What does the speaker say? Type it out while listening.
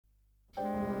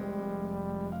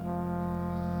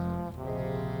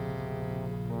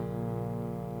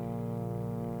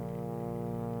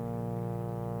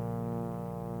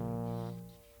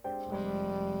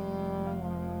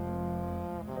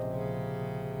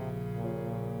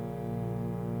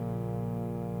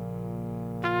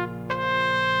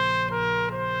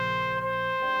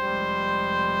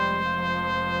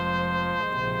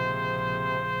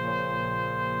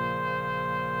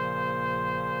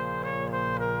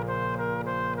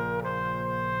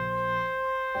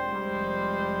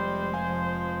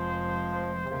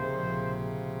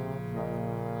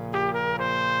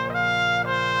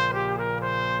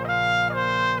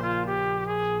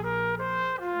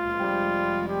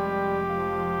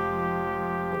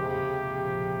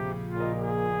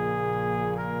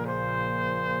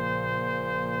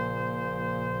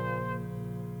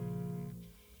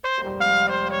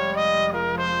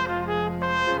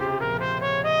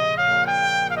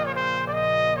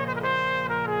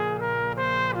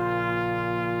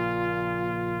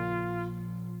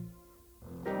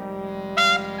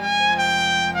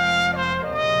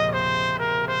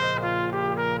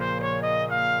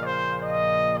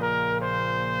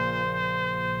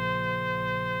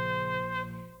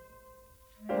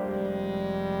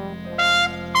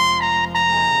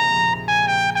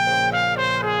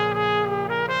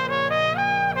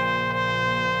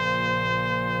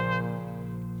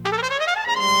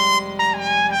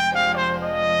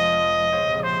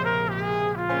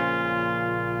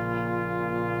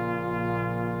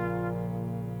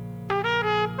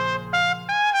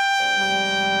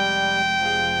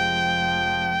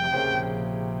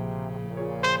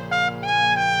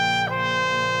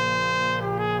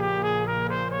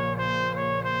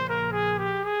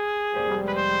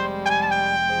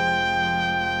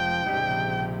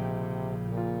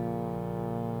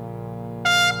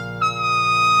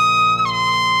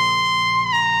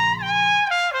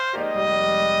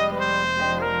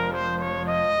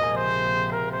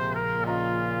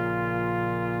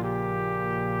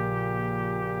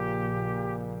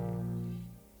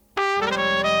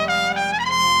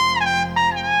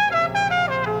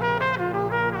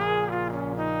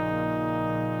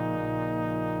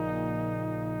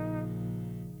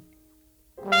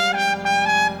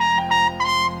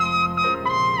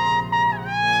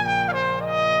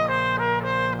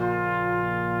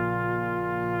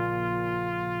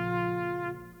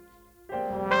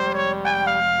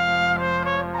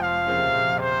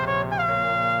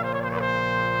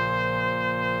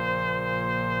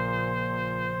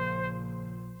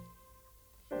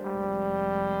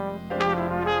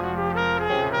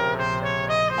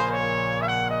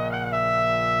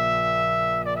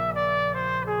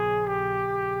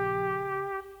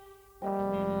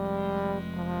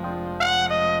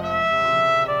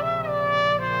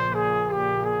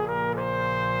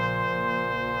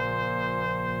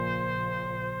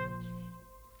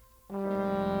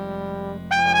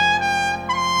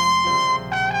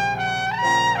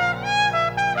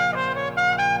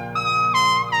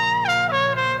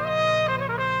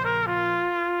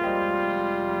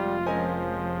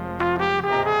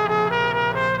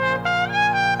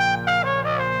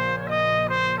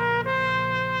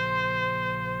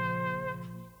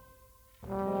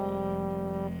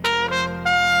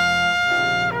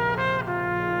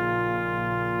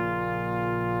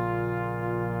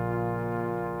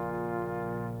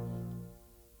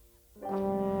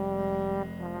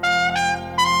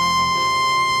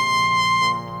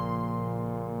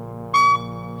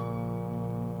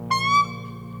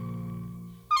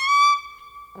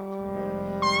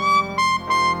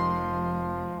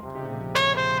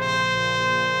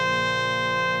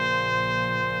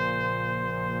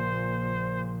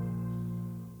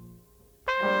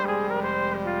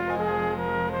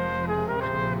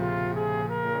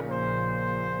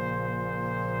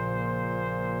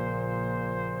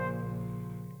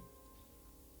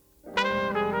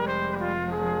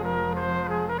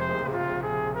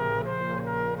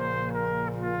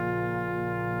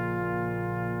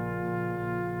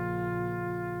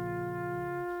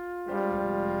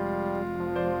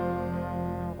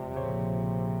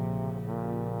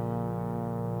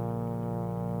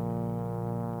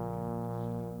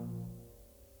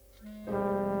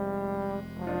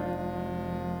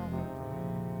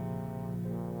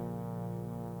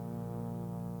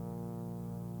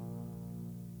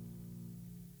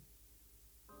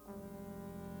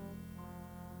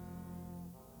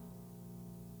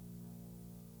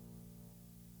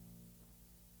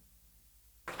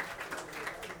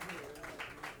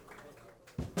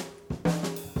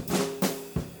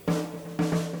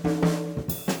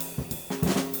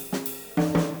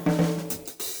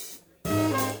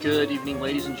Good evening,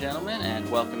 ladies and gentlemen, and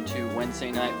welcome to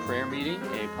Wednesday Night Prayer Meeting,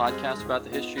 a podcast about the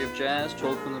history of jazz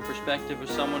told from the perspective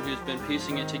of someone who's been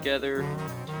piecing it together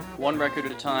one record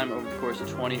at a time over the course of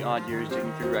 20-odd years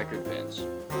digging through record bins.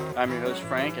 I'm your host,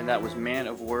 Frank, and that was Man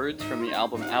of Words from the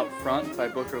album Out Front by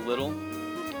Booker Little,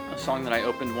 a song that I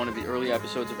opened one of the early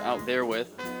episodes of Out There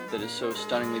with that is so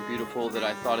stunningly beautiful that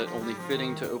I thought it only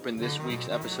fitting to open this week's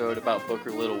episode about Booker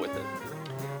Little with it.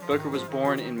 Booker was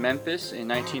born in Memphis in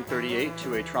 1938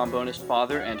 to a trombonist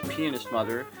father and pianist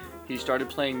mother. He started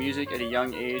playing music at a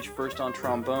young age, first on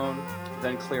trombone,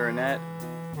 then clarinet,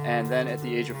 and then at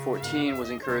the age of 14 was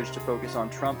encouraged to focus on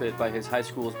trumpet by his high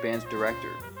school's band's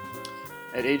director.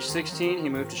 At age 16, he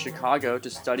moved to Chicago to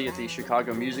study at the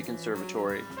Chicago Music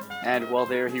Conservatory, and while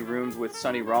there he roomed with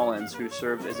Sonny Rollins, who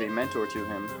served as a mentor to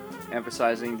him,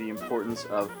 emphasizing the importance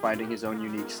of finding his own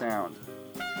unique sound.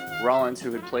 Rollins,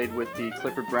 who had played with the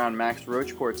Clifford Brown-Max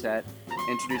Roach Quartet,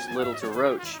 introduced Little to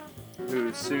Roach,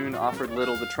 who soon offered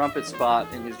Little the trumpet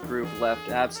spot in his group left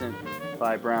absent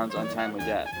by Brown's untimely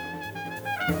death.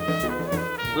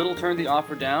 Little turned the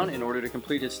offer down in order to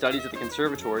complete his studies at the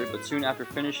conservatory, but soon after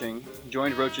finishing,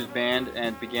 joined Roach's band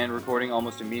and began recording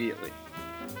almost immediately.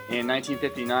 In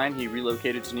 1959, he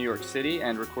relocated to New York City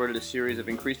and recorded a series of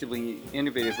increasingly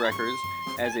innovative records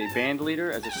as a band leader,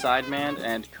 as a sideman,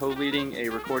 and co-leading a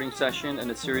recording session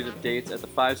and a series of dates at the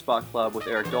Five Spot Club with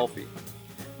Eric Dolphy.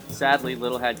 Sadly,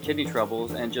 Little had kidney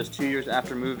troubles and just 2 years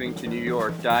after moving to New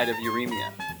York died of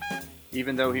uremia.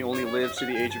 Even though he only lived to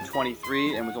the age of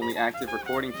 23 and was only active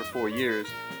recording for 4 years,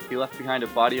 he left behind a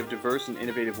body of diverse and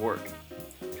innovative work.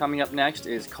 Coming up next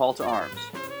is Call to Arms.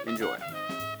 Enjoy.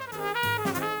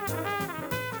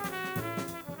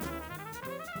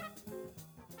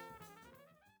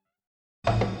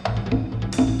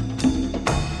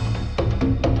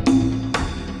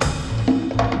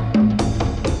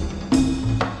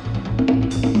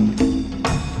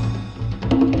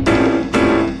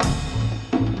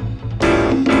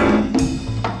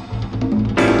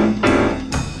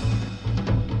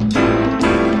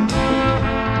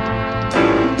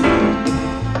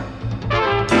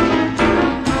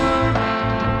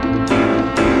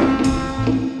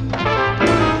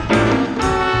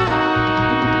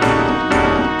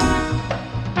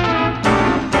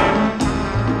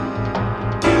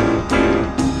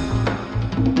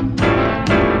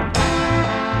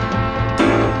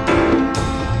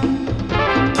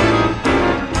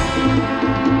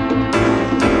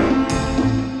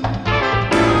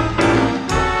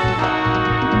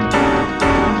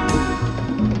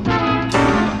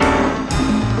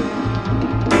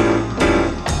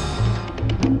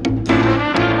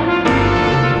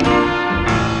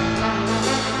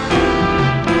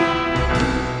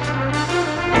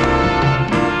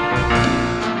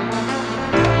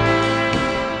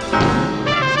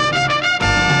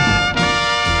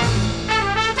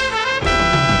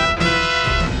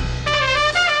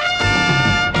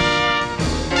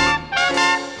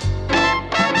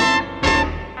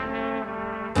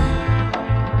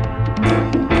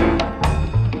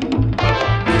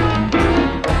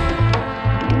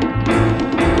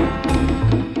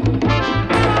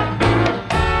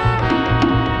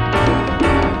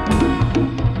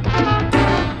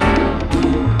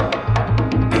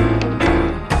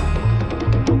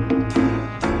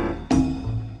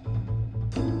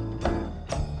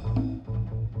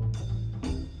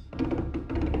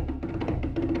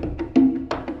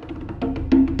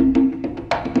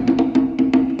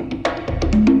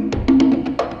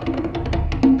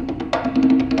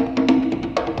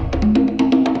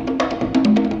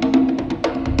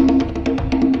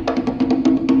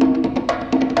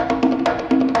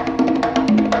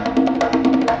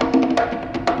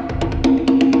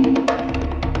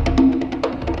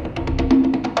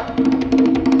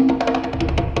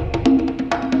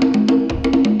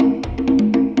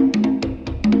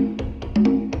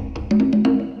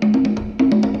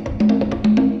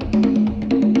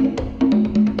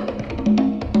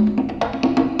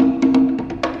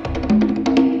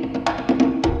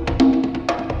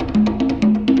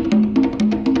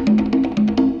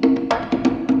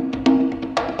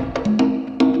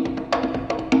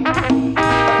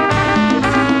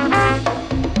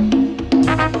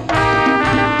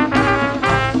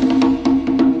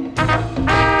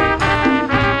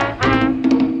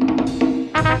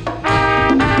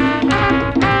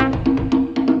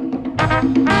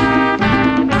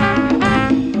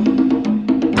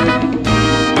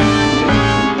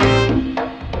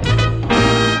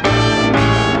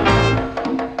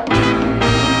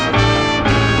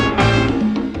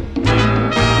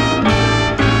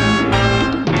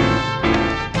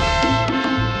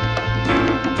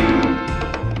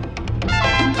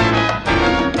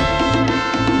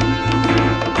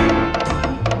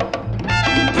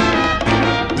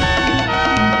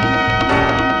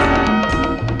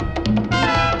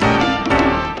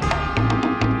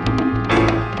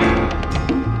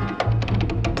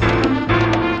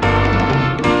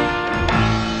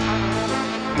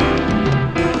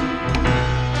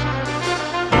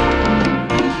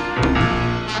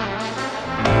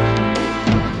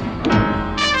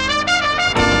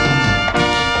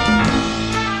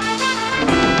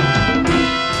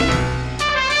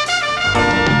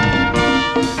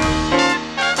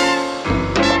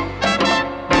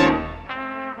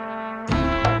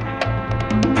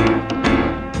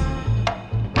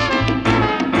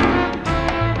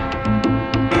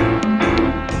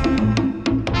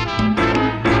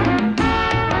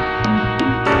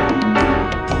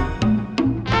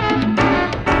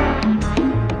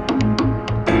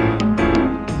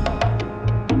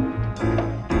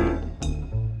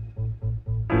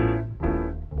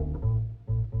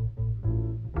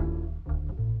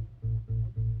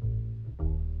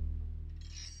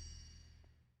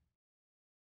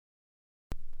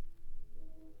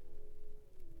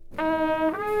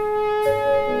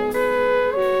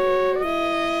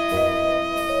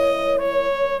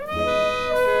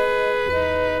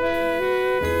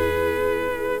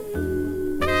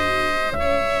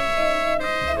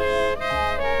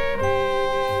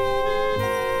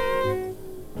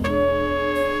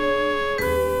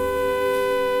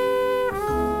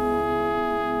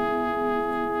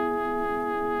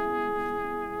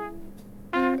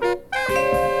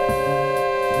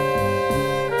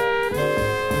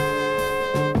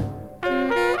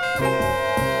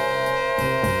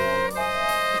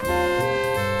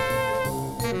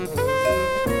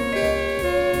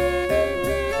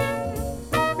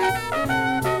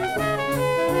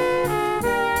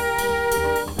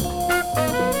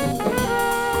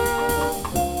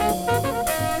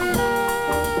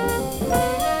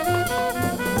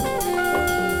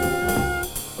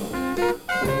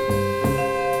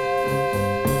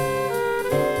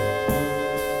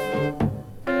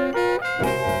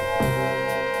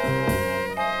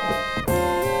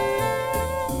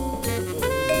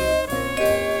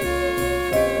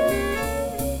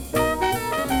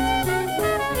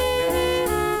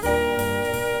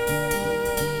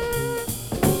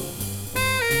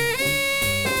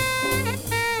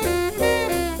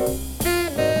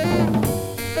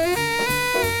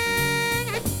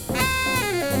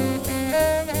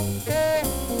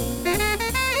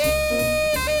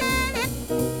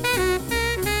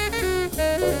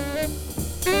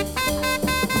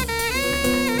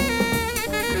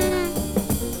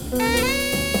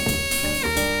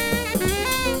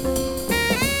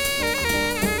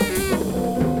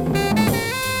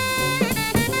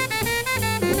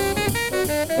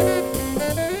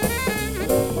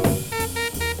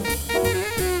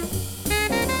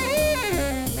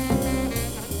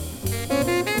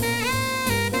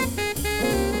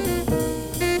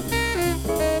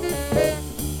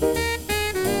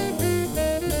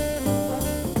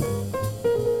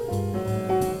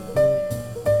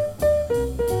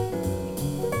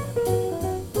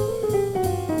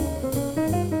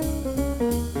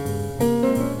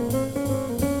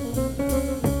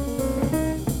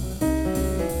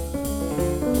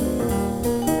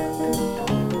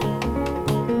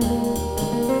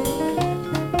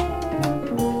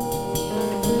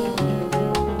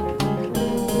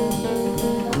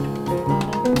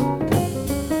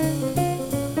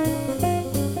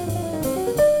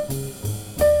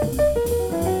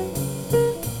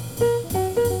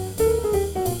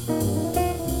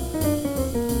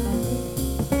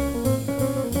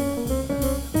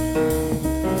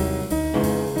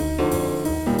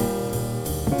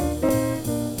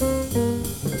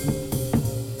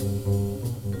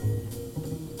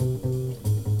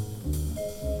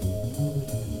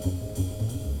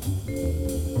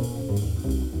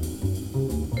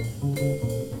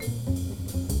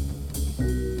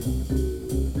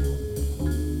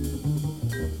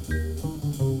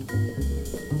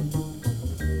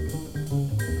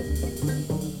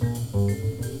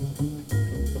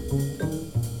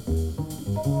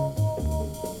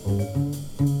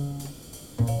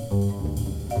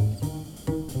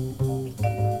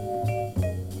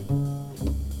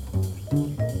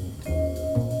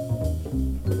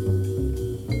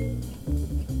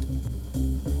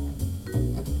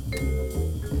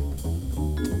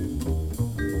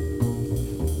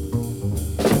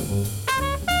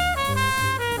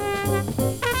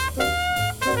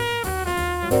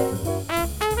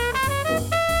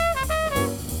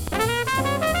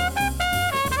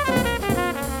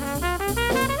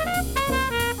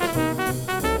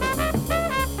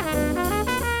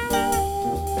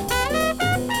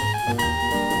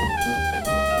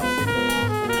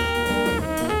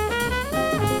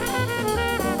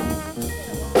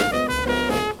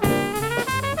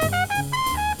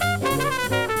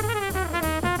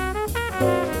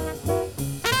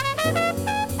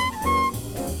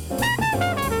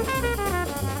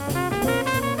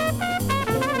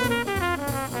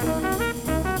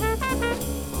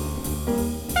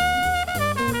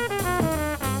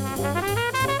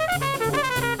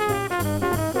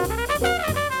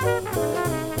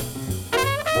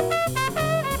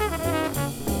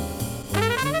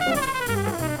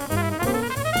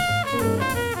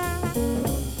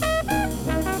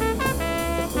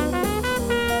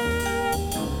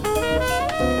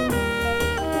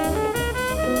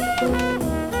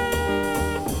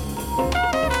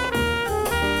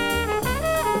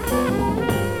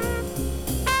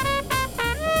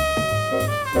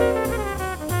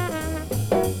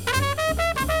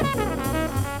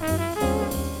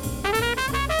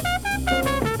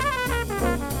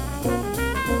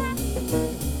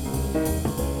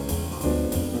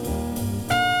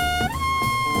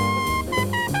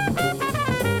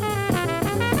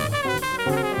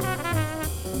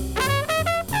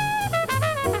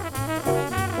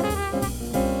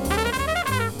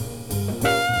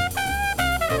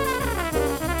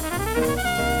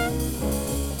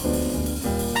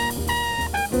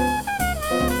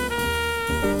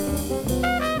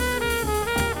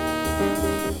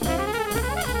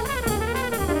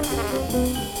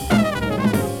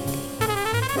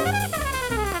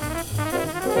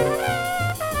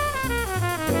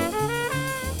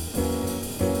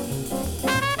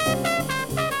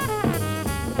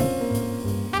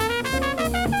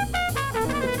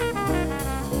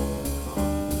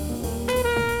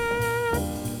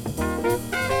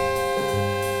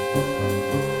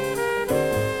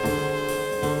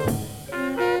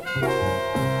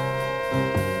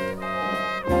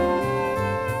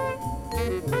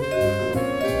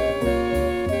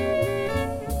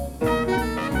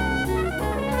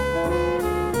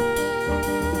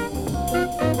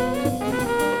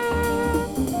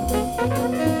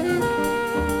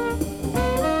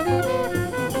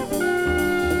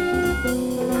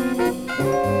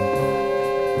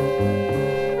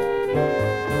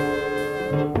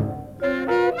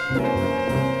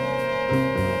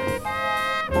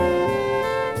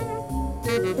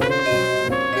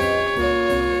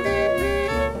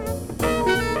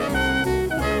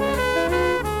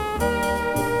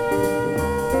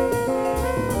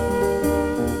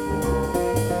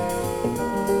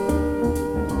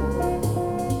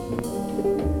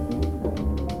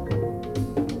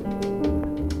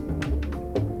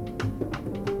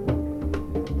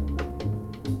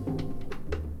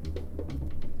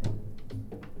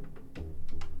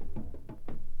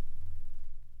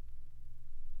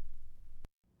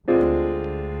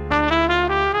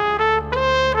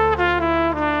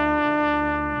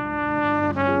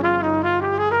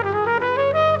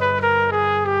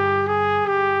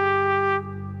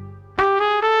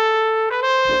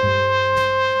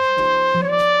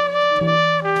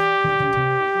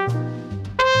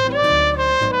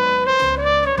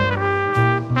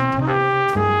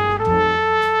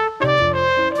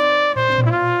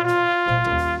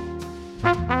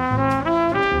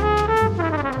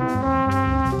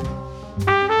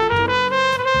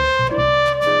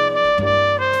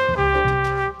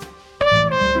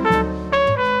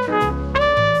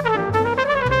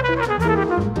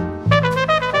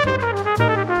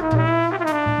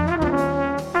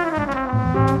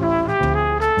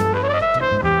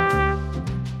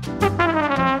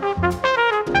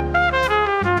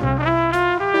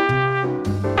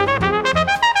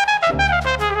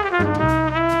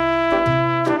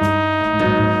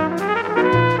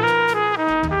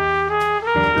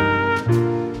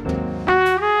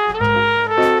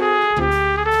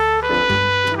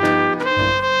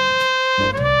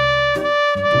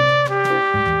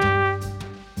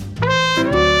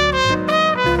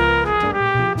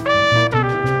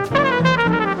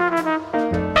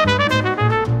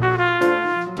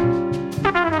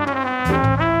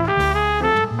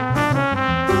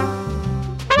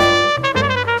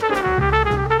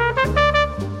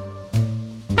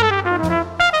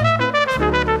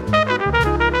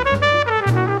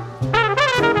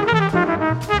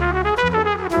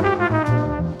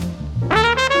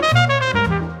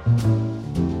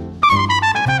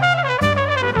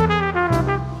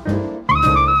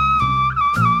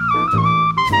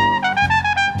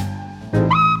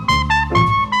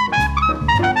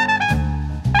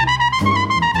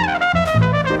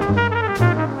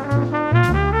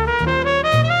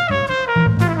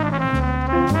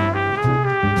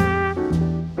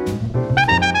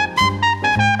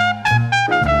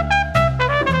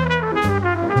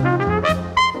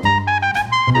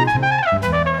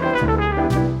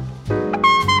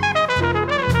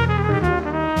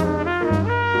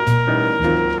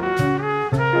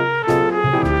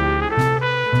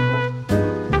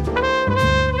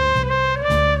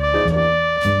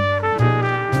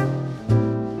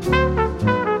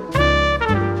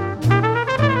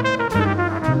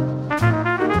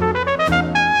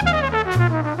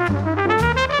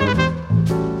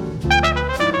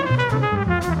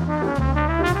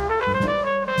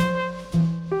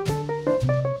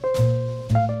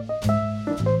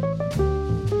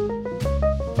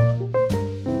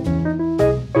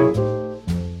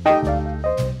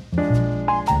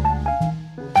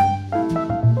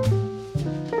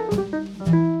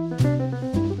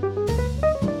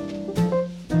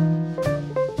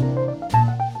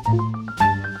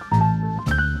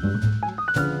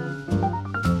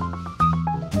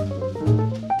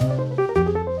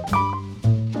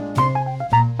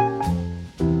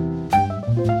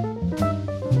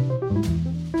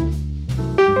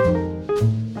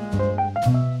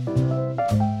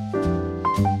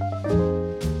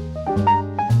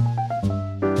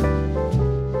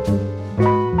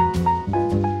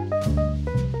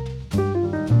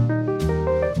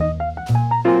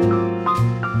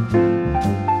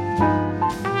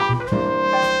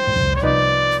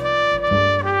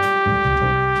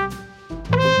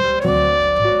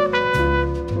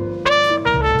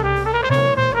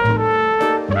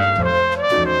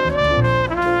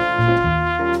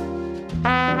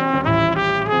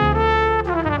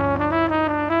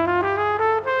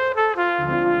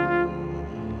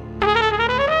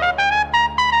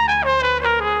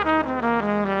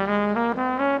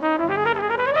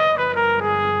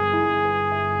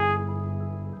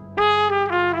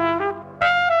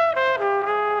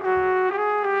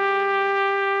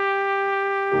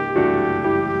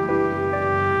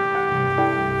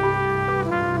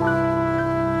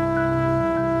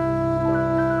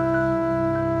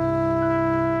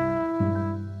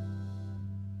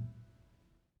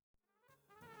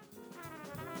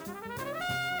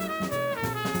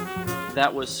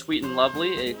 That was Sweet and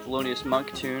Lovely, a Thelonious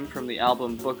Monk tune from the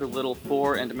album Booker Little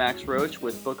 4 and Max Roach,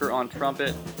 with Booker on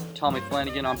trumpet, Tommy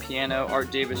Flanagan on piano, Art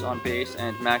Davis on bass,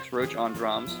 and Max Roach on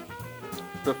drums.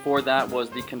 Before that was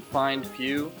The Confined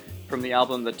Few from the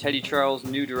album The Teddy Charles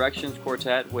New Directions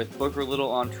Quartet, with Booker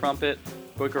Little on trumpet,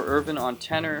 Booker Ervin on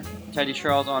tenor, Teddy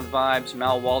Charles on vibes,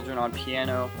 Mal Waldron on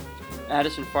piano,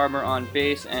 Addison Farber on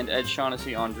bass, and Ed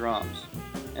Shaughnessy on drums.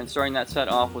 And starting that set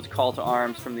off was Call to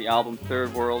Arms from the album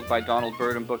Third World by Donald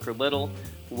Byrd and Booker Little,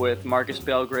 with Marcus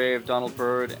Belgrave, Donald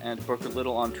Byrd, and Booker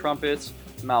Little on trumpets,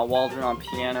 Mal Waldron on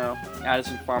piano,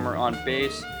 Addison Farber on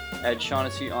bass, Ed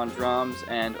Shaughnessy on drums,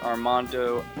 and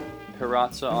Armando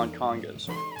Peraza on congas.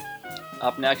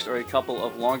 Up next are a couple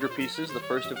of longer pieces, the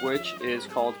first of which is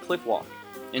called Cliff Walk.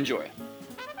 Enjoy.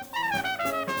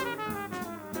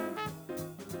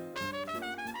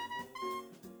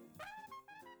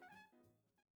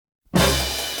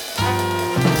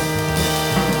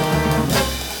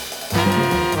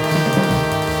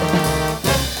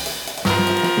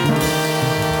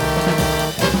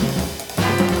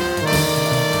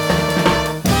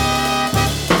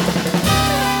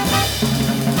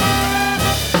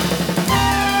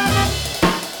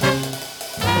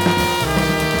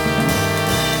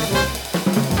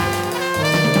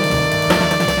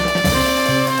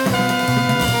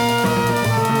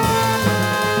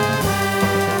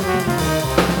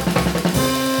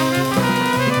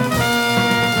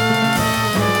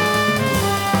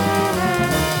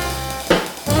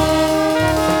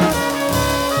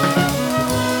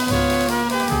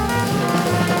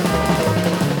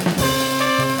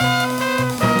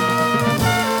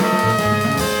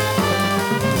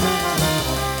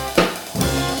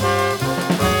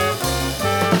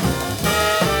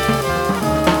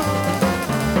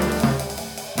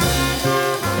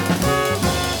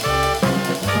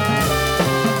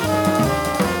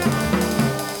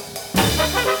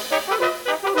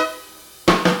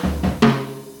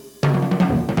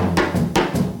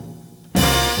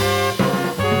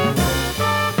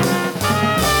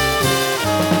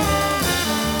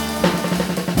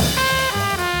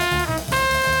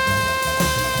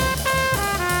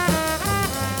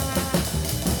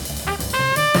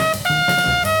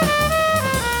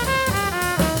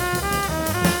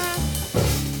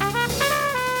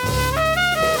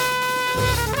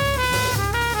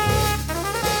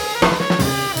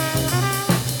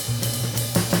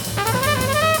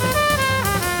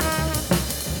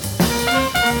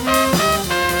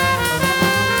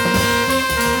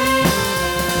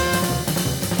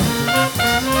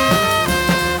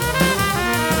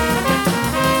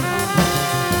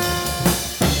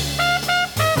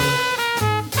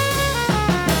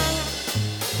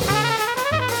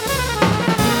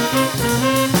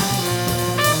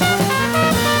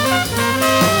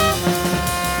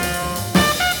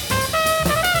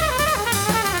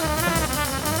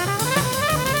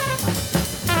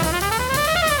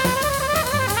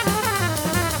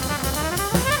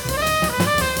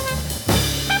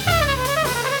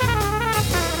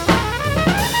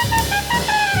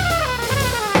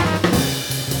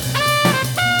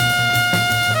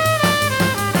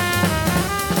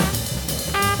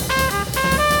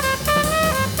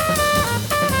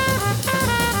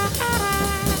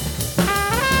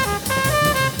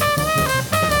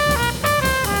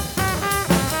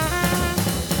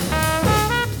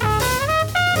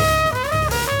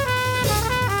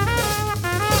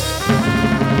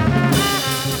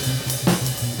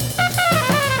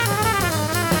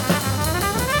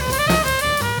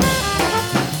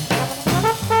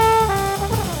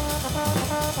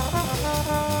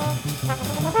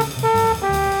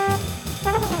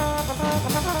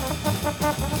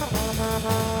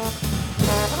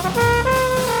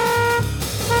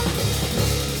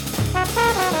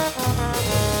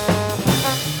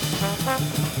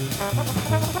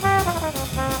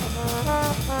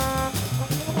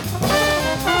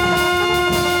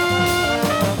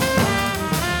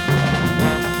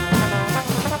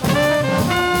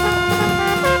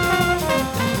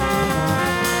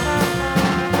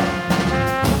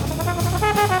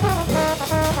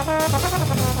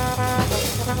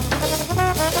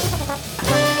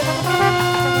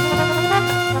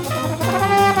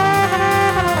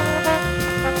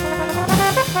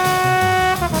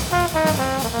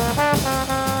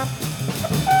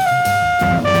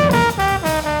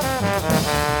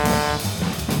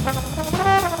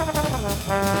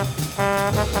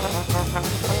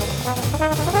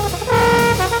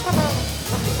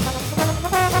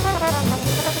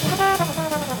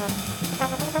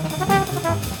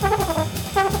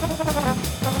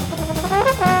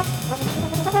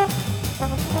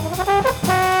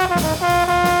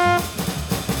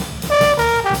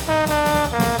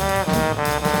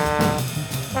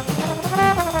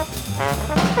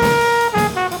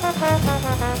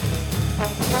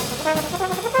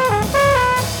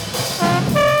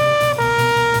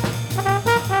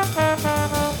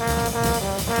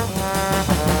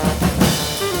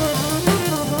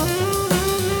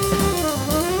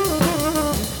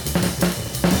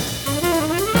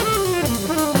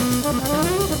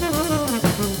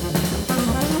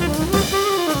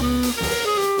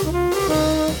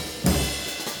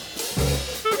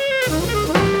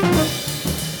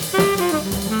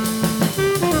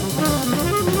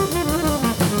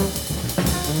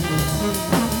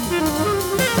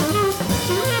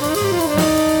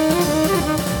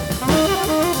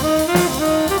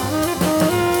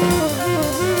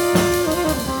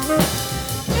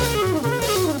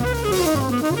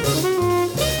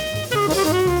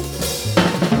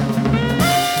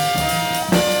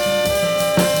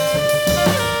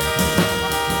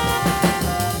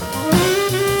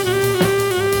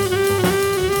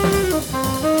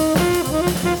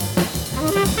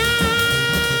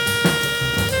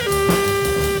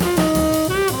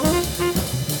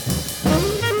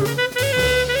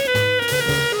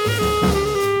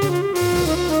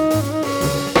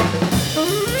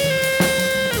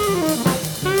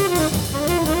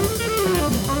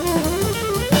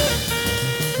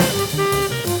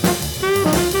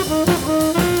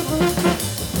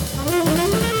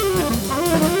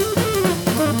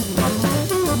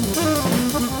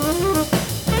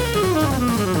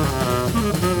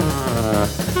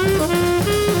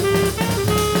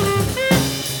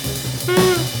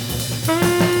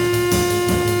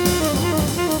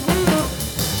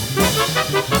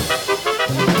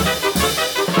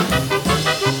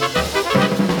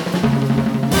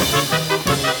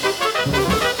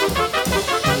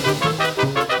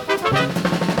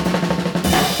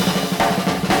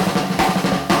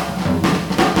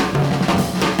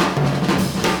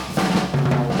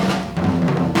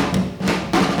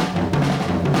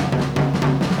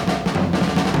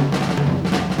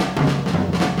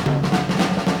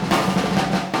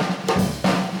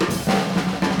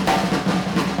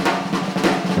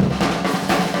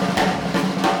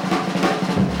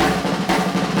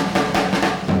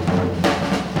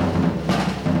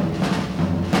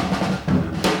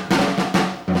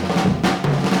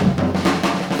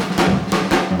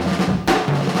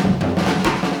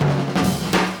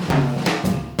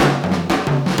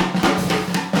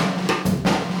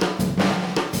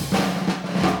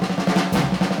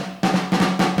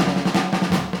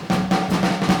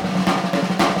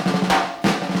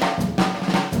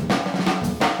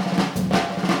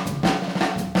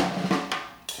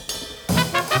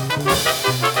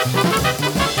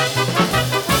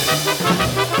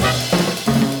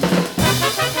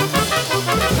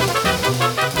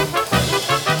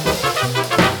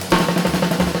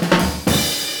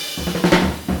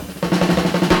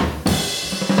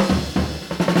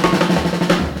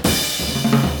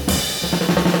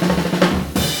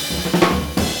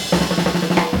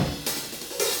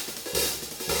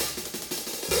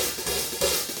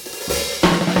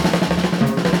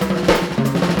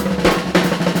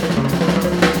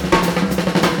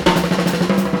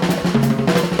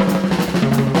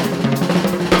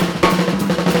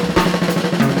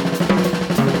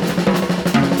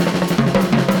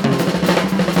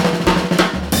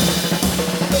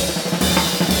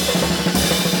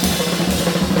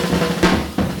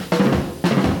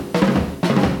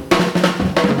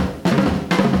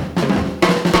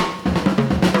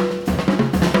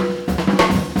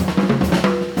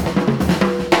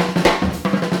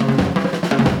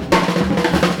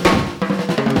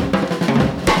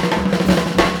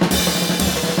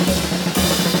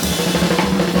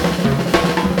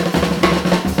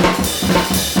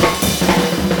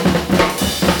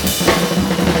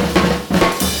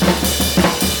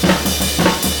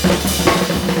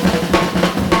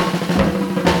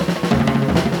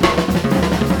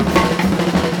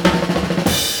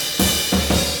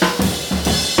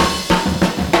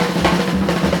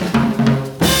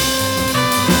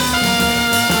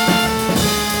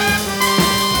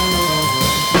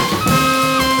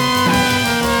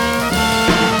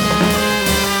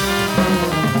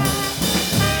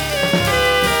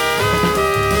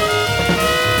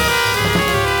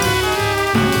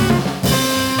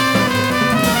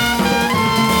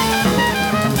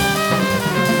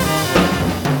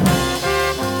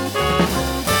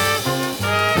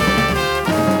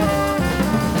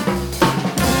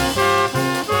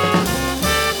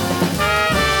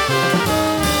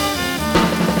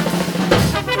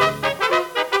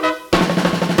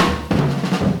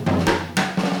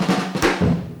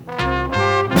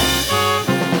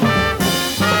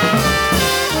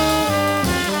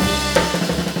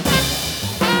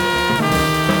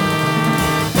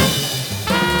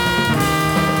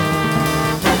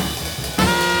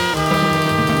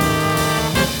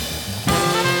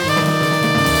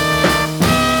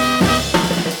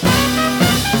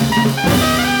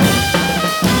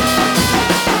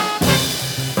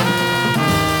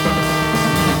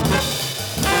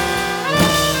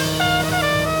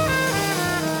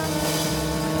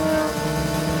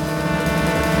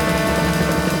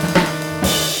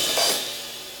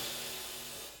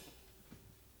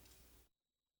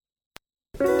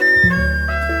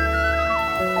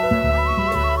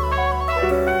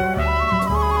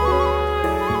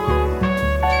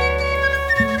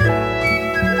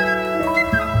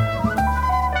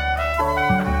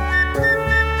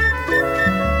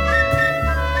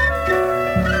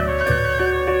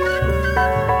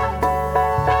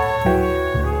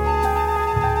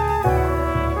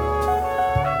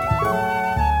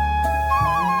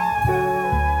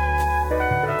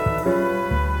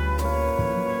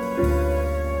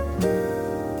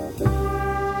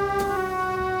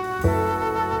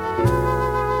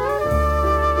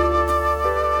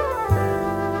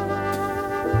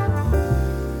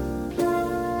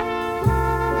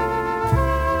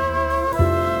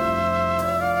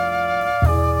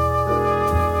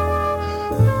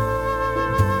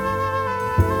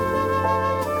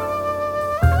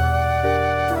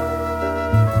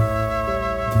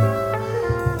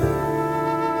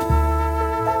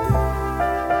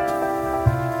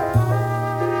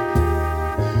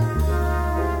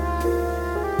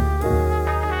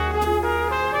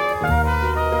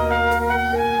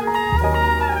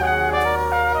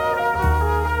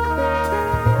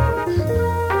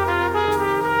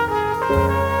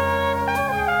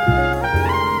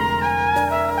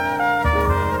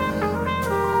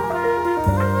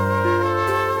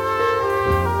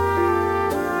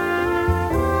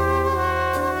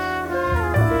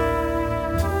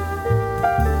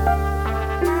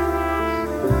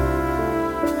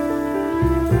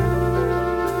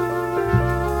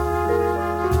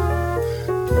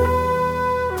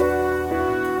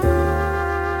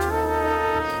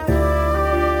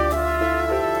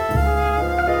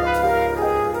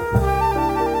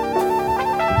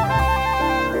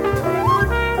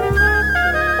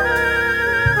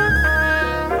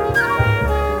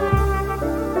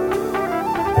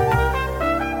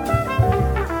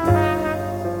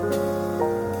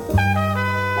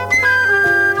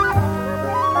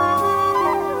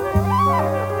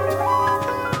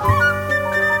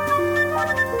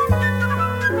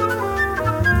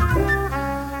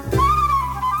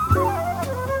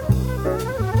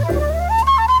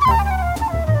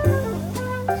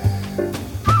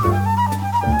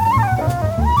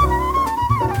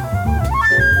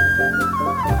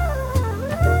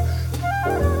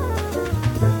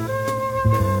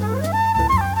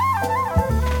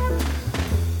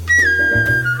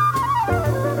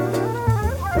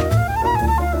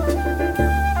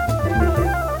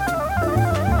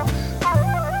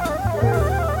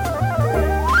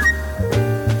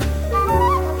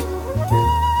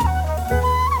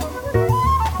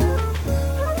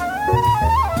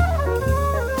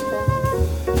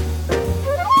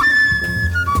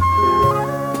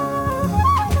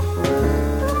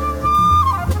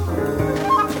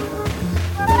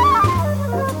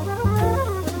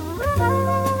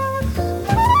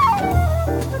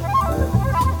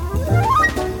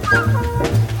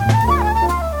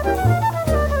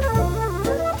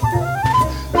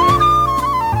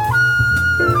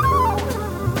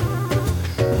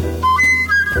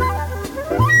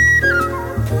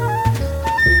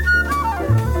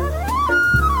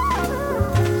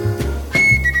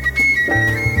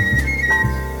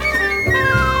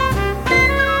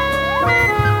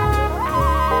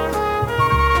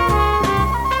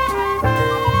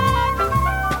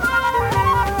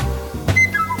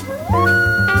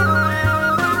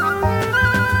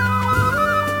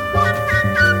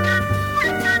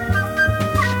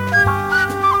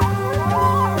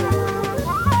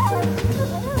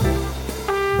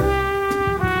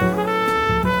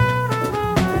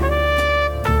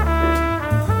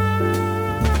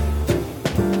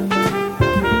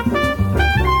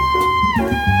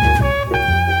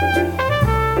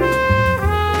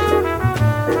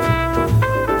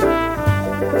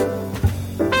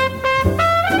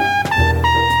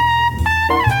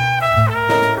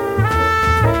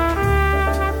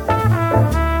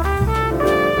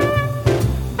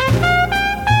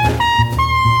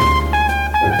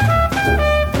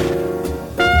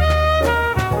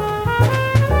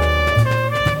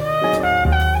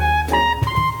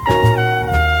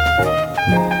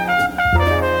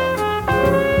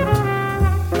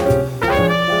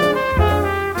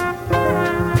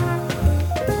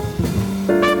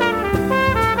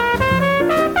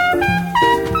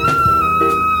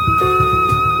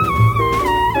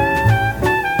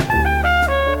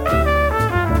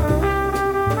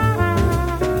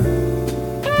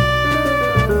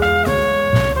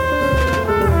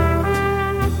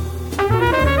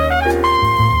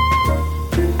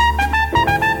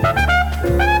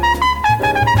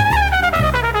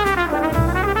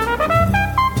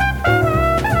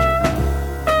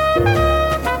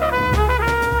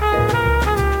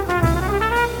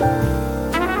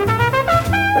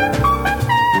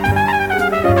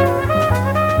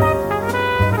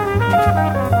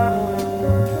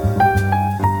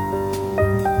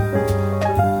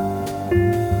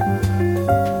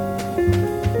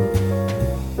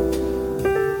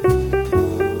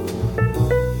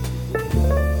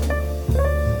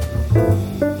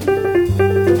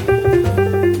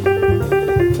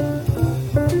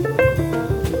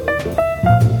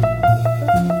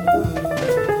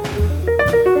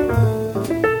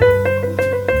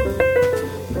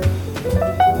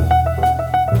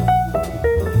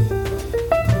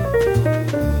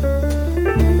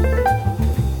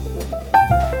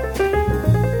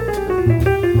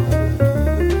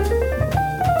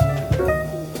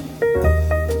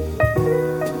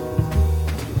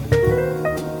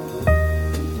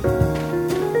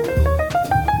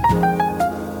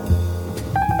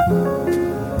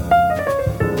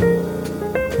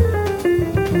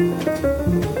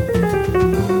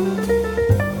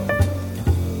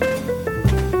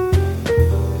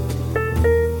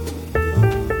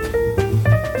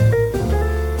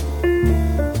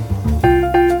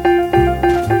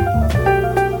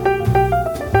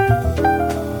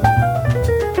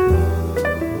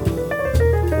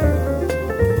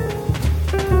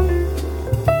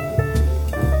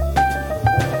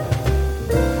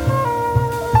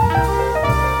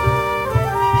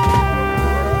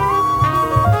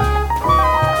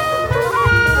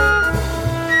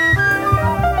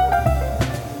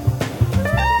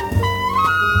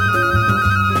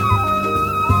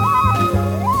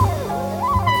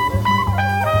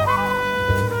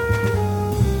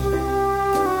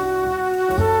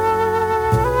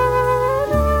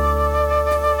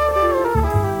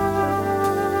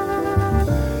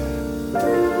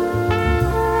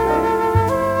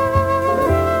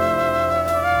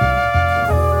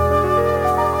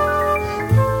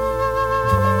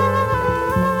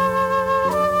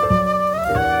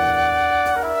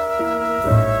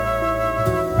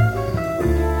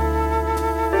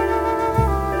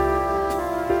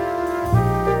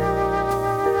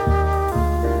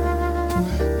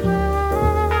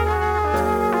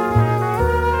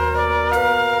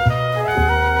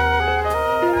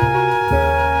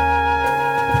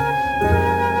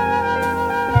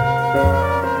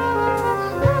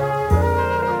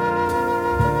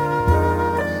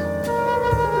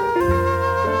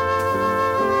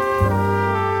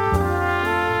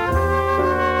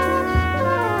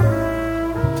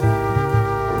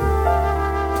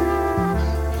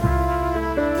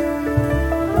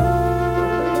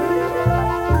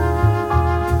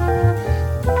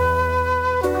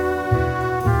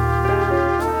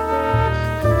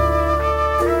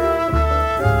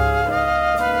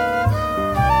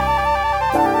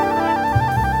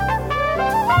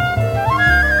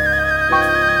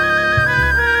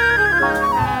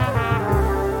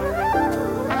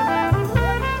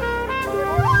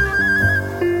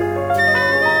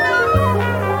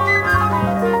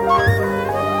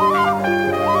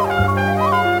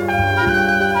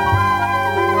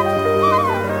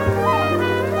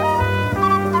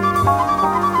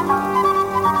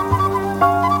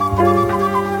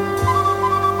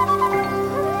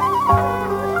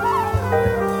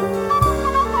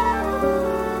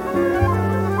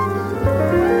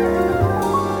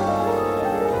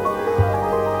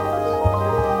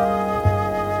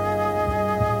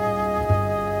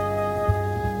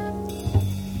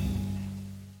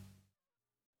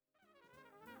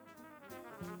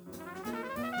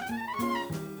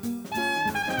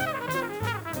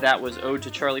 That was Ode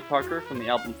to Charlie Parker from the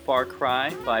album Far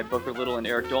Cry by Booker Little and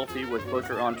Eric Dolphy, with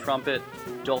Booker on trumpet,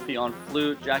 Dolphy on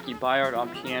flute, Jackie Byard on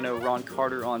piano, Ron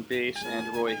Carter on bass, and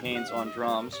Roy Haynes on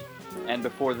drums. And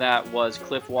before that was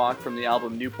Cliff Walk from the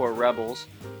album Newport Rebels,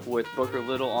 with Booker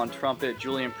Little on trumpet,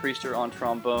 Julian Priester on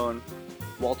trombone,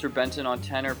 Walter Benton on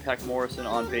tenor, Peck Morrison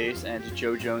on bass, and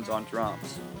Joe Jones on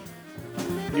drums.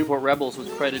 Newport Rebels was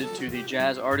credited to the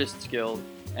Jazz Artists Guild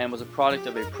and was a product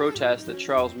of a protest that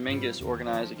Charles Mingus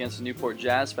organized against the Newport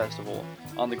Jazz Festival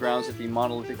on the grounds that the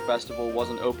monolithic festival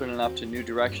wasn't open enough to new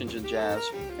directions in jazz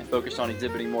and focused on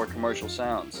exhibiting more commercial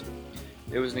sounds.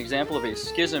 It was an example of a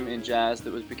schism in jazz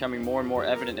that was becoming more and more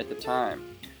evident at the time.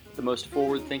 The most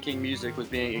forward-thinking music was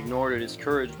being ignored or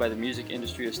discouraged by the music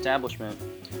industry establishment,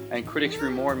 and critics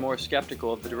grew more and more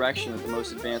skeptical of the direction that the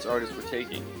most advanced artists were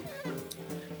taking.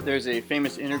 There's a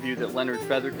famous interview that Leonard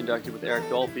Feather conducted with Eric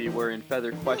Dolphy, wherein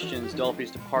Feather questions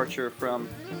Dolphy's departure from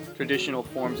traditional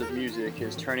forms of music,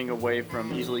 his turning away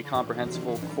from easily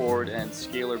comprehensible chord and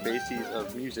scalar bases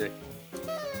of music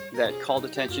that called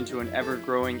attention to an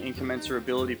ever-growing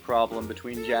incommensurability problem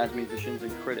between jazz musicians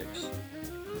and critics.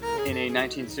 In a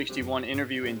 1961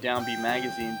 interview in Downbeat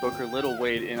magazine, Booker Little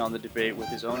weighed in on the debate with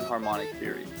his own harmonic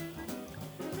theory.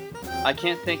 I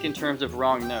can't think in terms of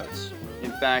wrong notes.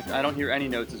 In fact, I don't hear any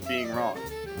notes as being wrong.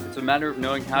 It's a matter of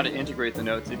knowing how to integrate the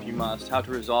notes if you must, how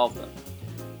to resolve them.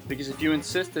 Because if you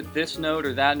insist that this note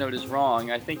or that note is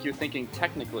wrong, I think you're thinking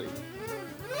technically,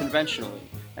 conventionally,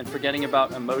 and forgetting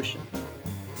about emotion.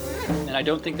 And I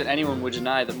don't think that anyone would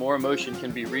deny that more emotion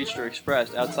can be reached or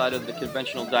expressed outside of the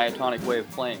conventional diatonic way of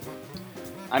playing.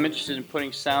 I'm interested in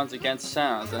putting sounds against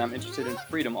sounds, and I'm interested in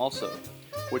freedom also,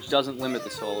 which doesn't limit the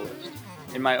soloist.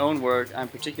 In my own work, I'm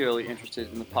particularly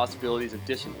interested in the possibilities of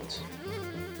dissonance.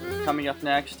 Coming up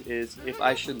next is If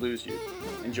I Should Lose You.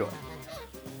 Enjoy.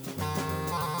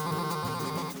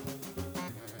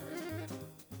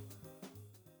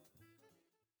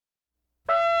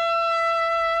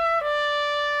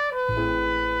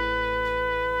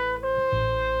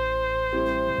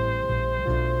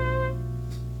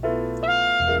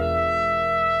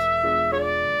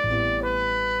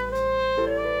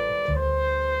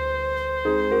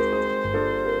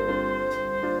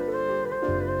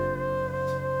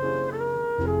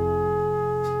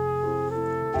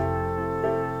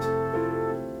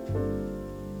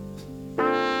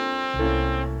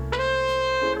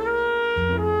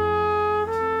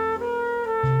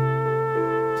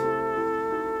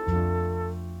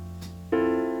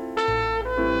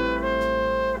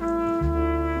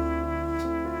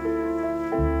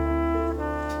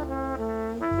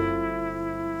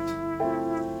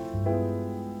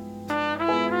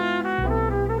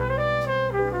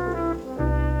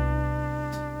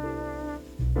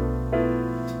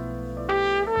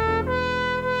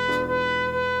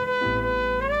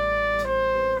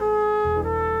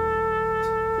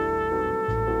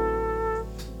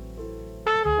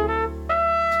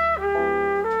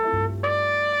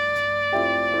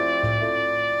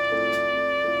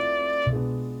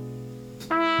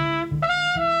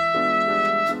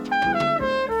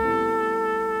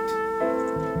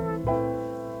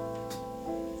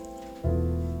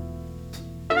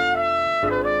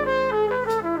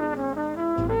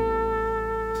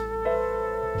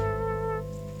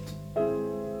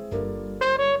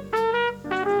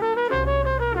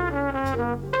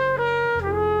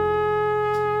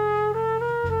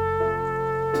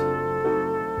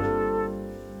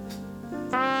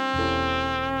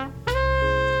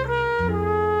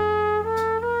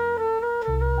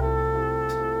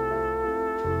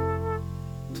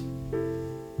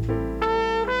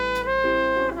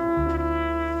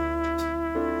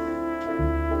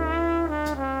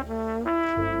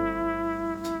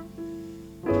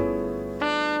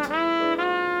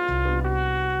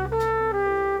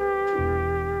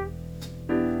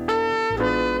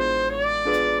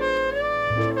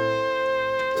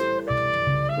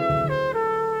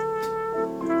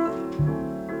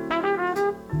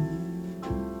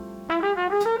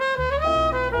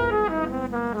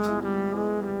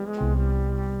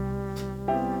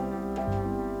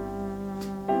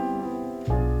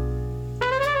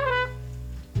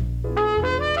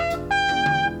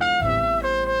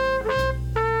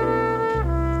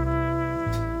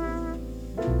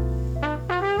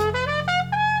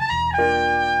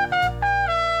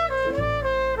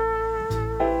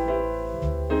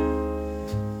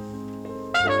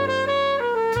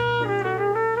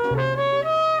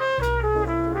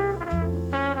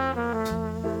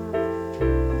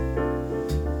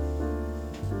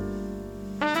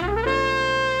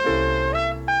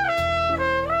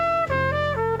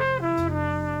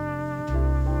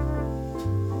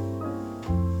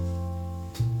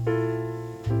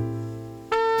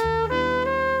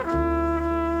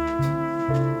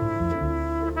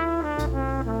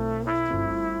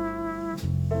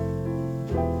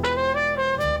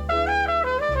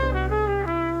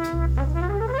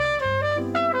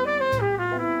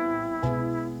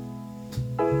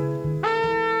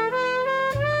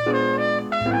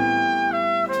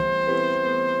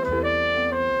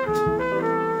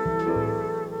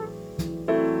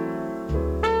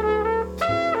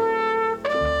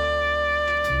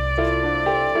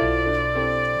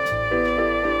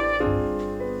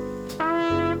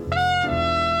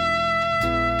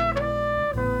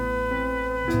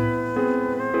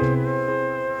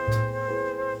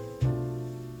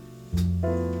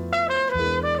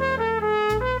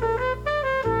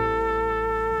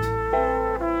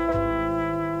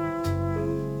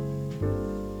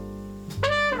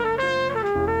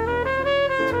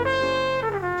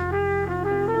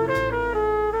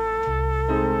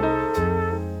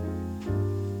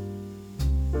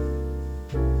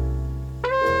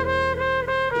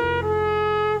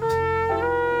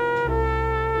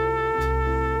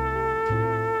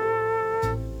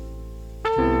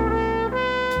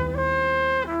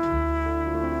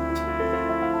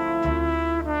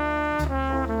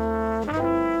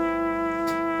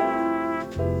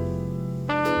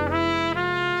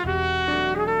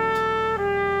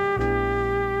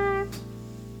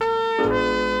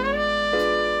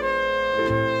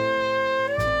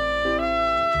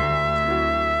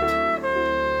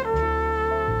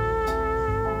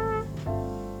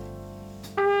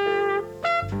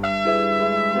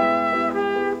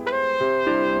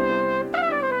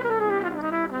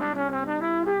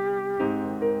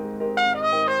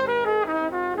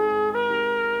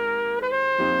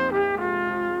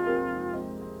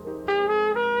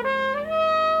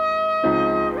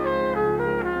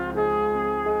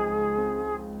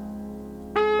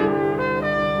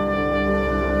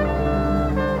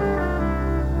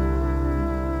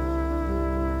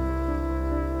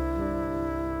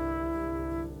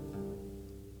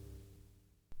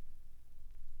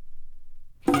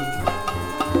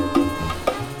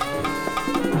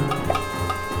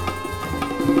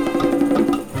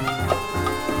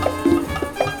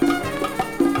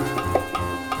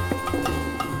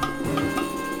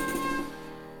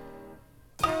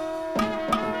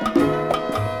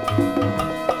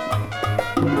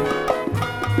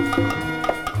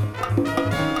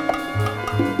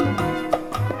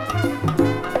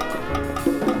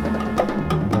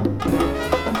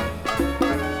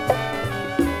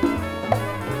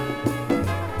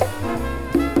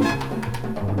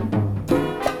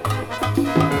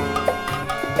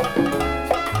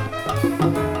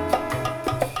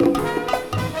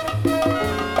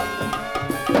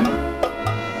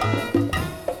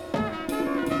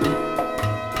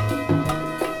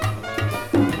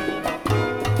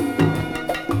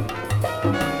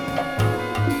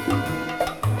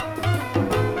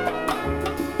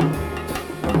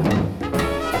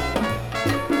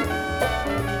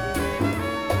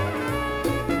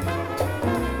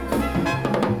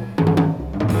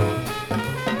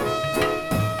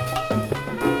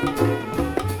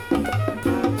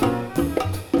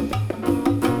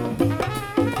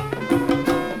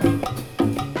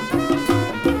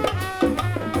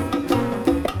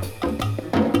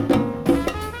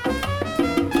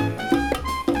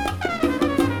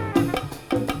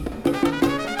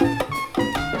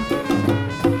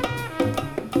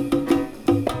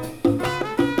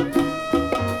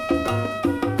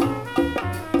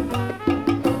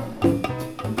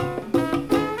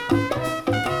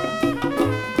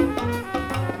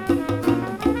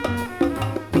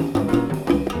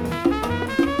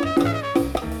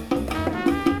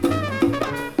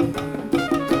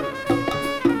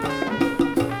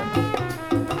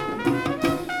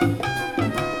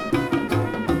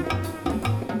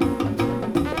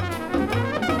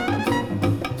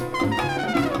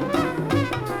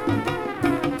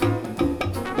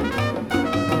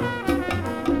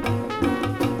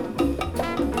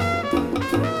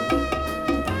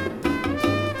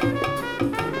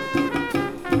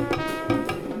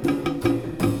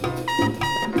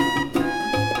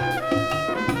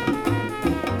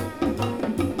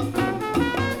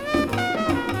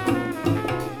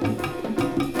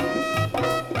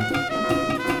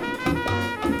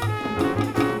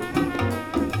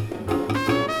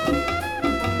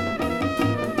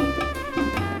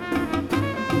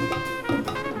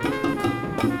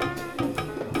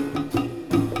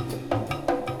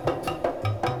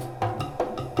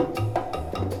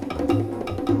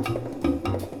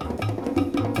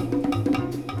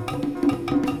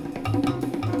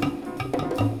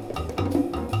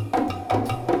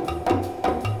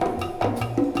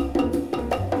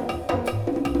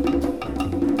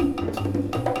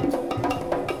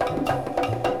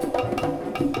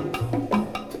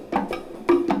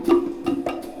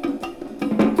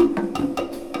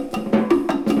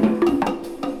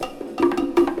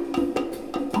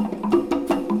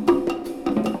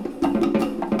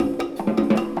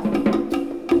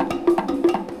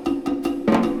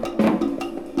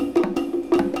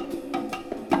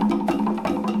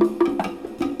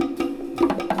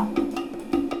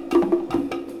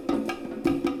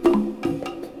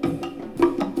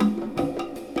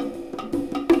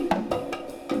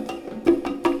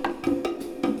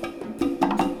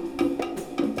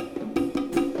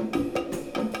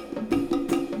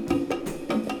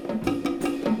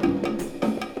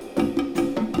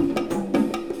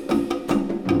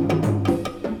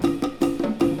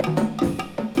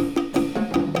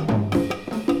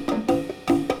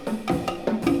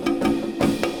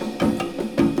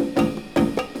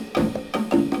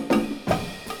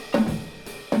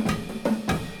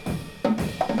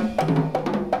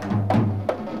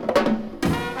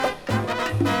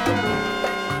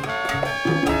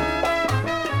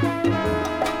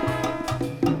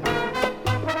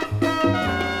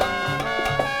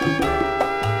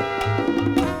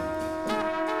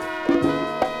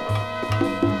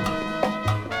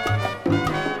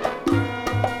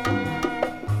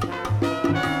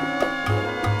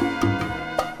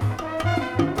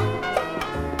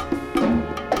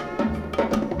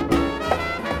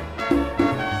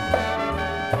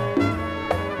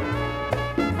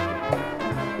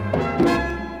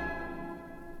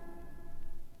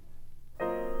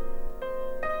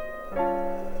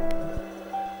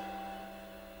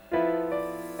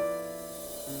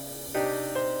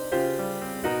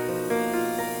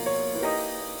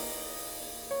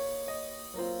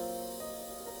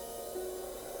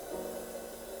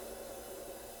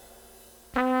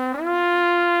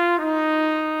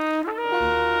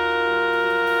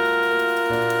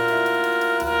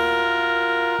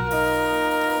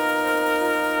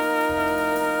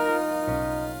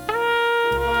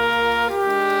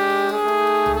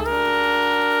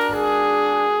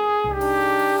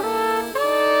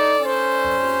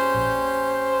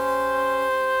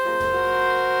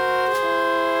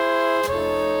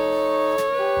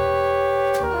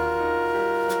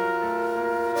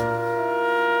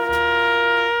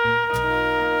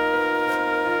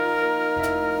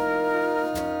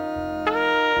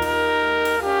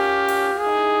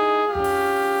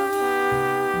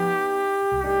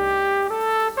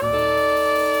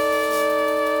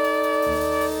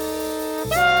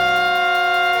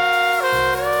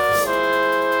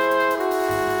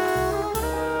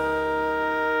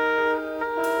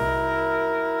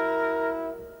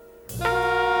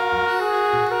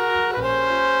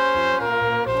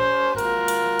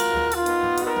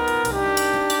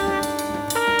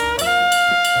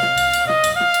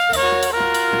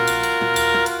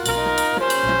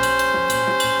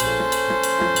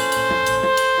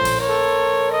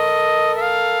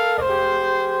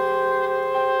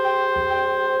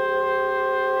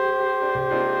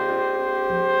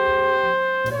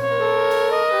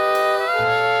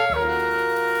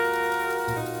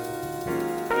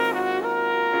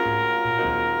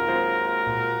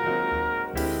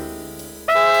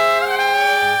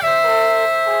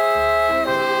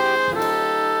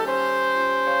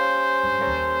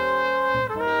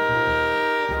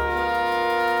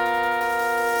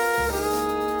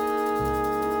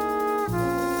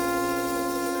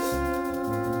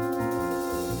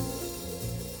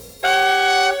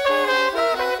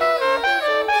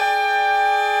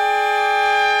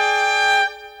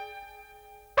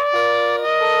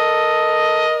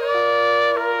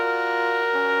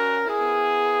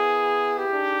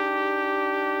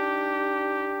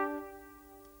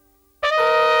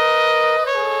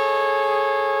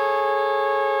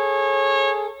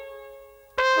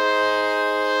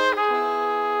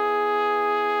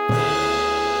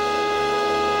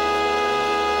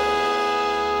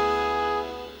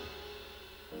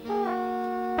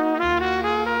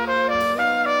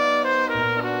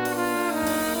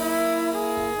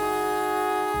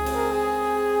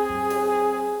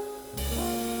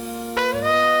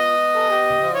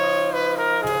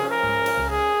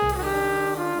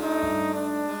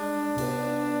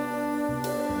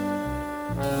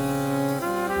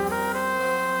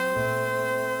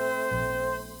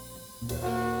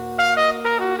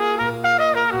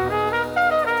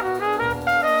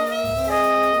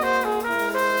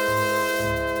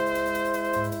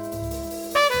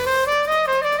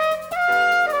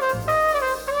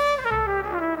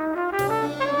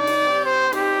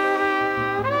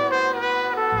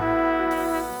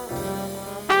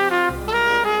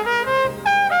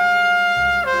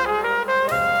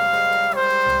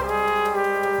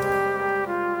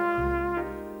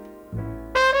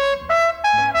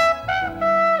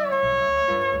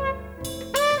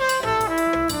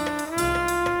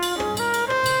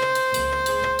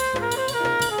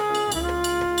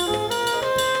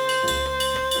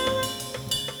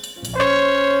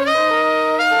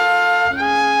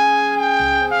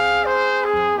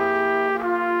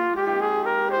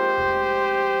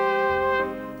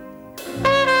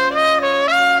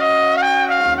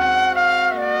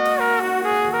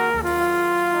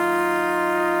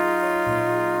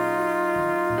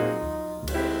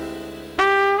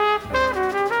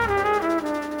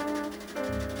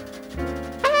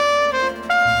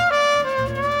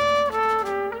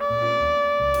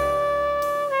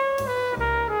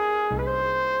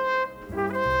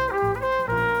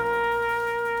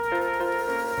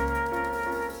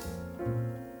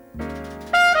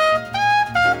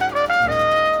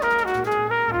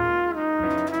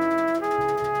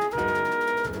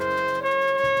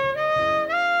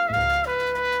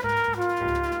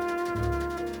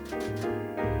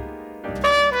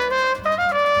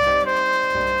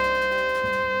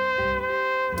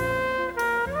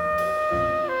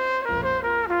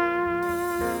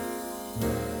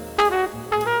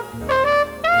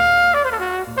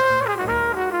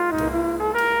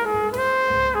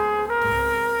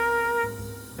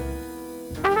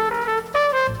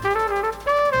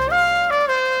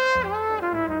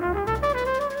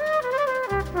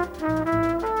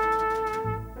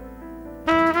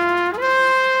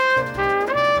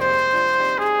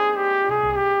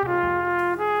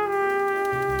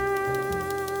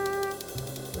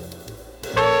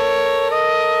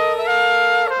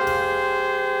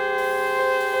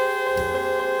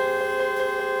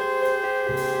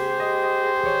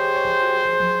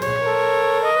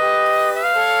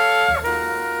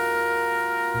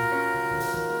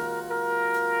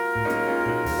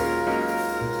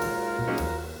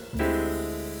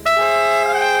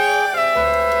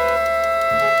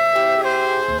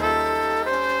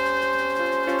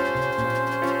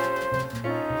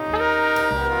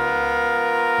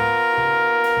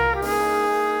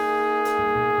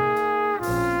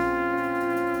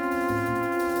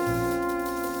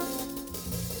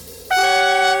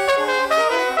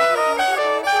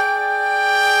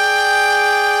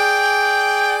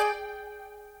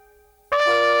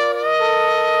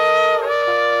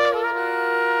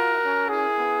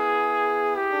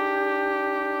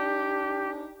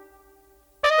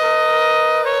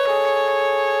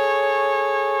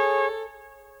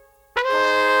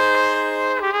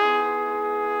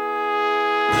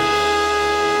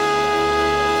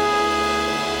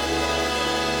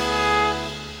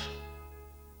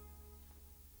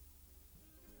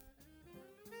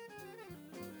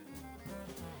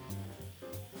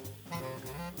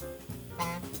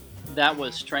 That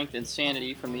was Strength and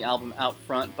Sanity from the album Out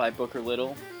Front by Booker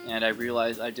Little, and I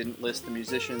realized I didn't list the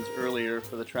musicians earlier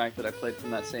for the track that I played from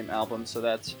that same album, so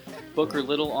that's Booker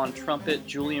Little on trumpet,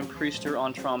 Julian Priester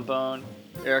on trombone,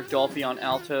 Eric Dolphy on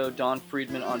alto, Don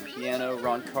Friedman on piano,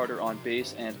 Ron Carter on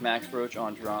bass, and Max Roach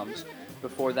on drums.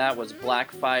 Before that was Black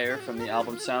Fire from the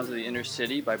album Sounds of the Inner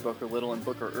City by Booker Little and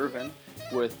Booker Ervin,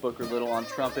 with Booker Little on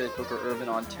trumpet, Booker Ervin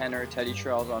on tenor, Teddy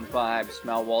Charles on vibes,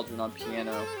 Mal Waldron on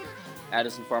piano,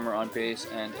 Addison Farmer on bass,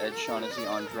 and Ed Shaughnessy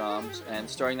on drums. And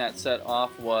starting that set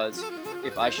off was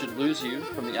If I Should Lose You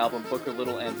from the album Booker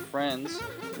Little and Friends,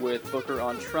 with Booker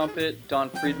on trumpet, Don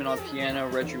Friedman on piano,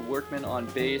 Reggie Workman on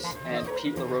bass, and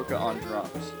Pete LaRocca on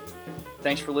drums.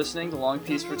 Thanks for listening. The long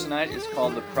piece for tonight is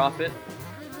called The Prophet,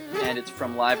 and it's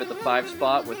from Live at the Five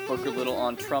Spot with Booker Little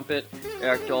on trumpet,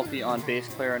 Eric Dolphy on bass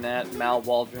clarinet, Mal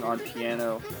Waldron on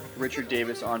piano, Richard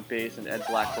Davis on bass, and Ed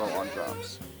Blackwell on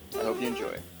drums. I hope you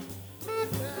enjoy.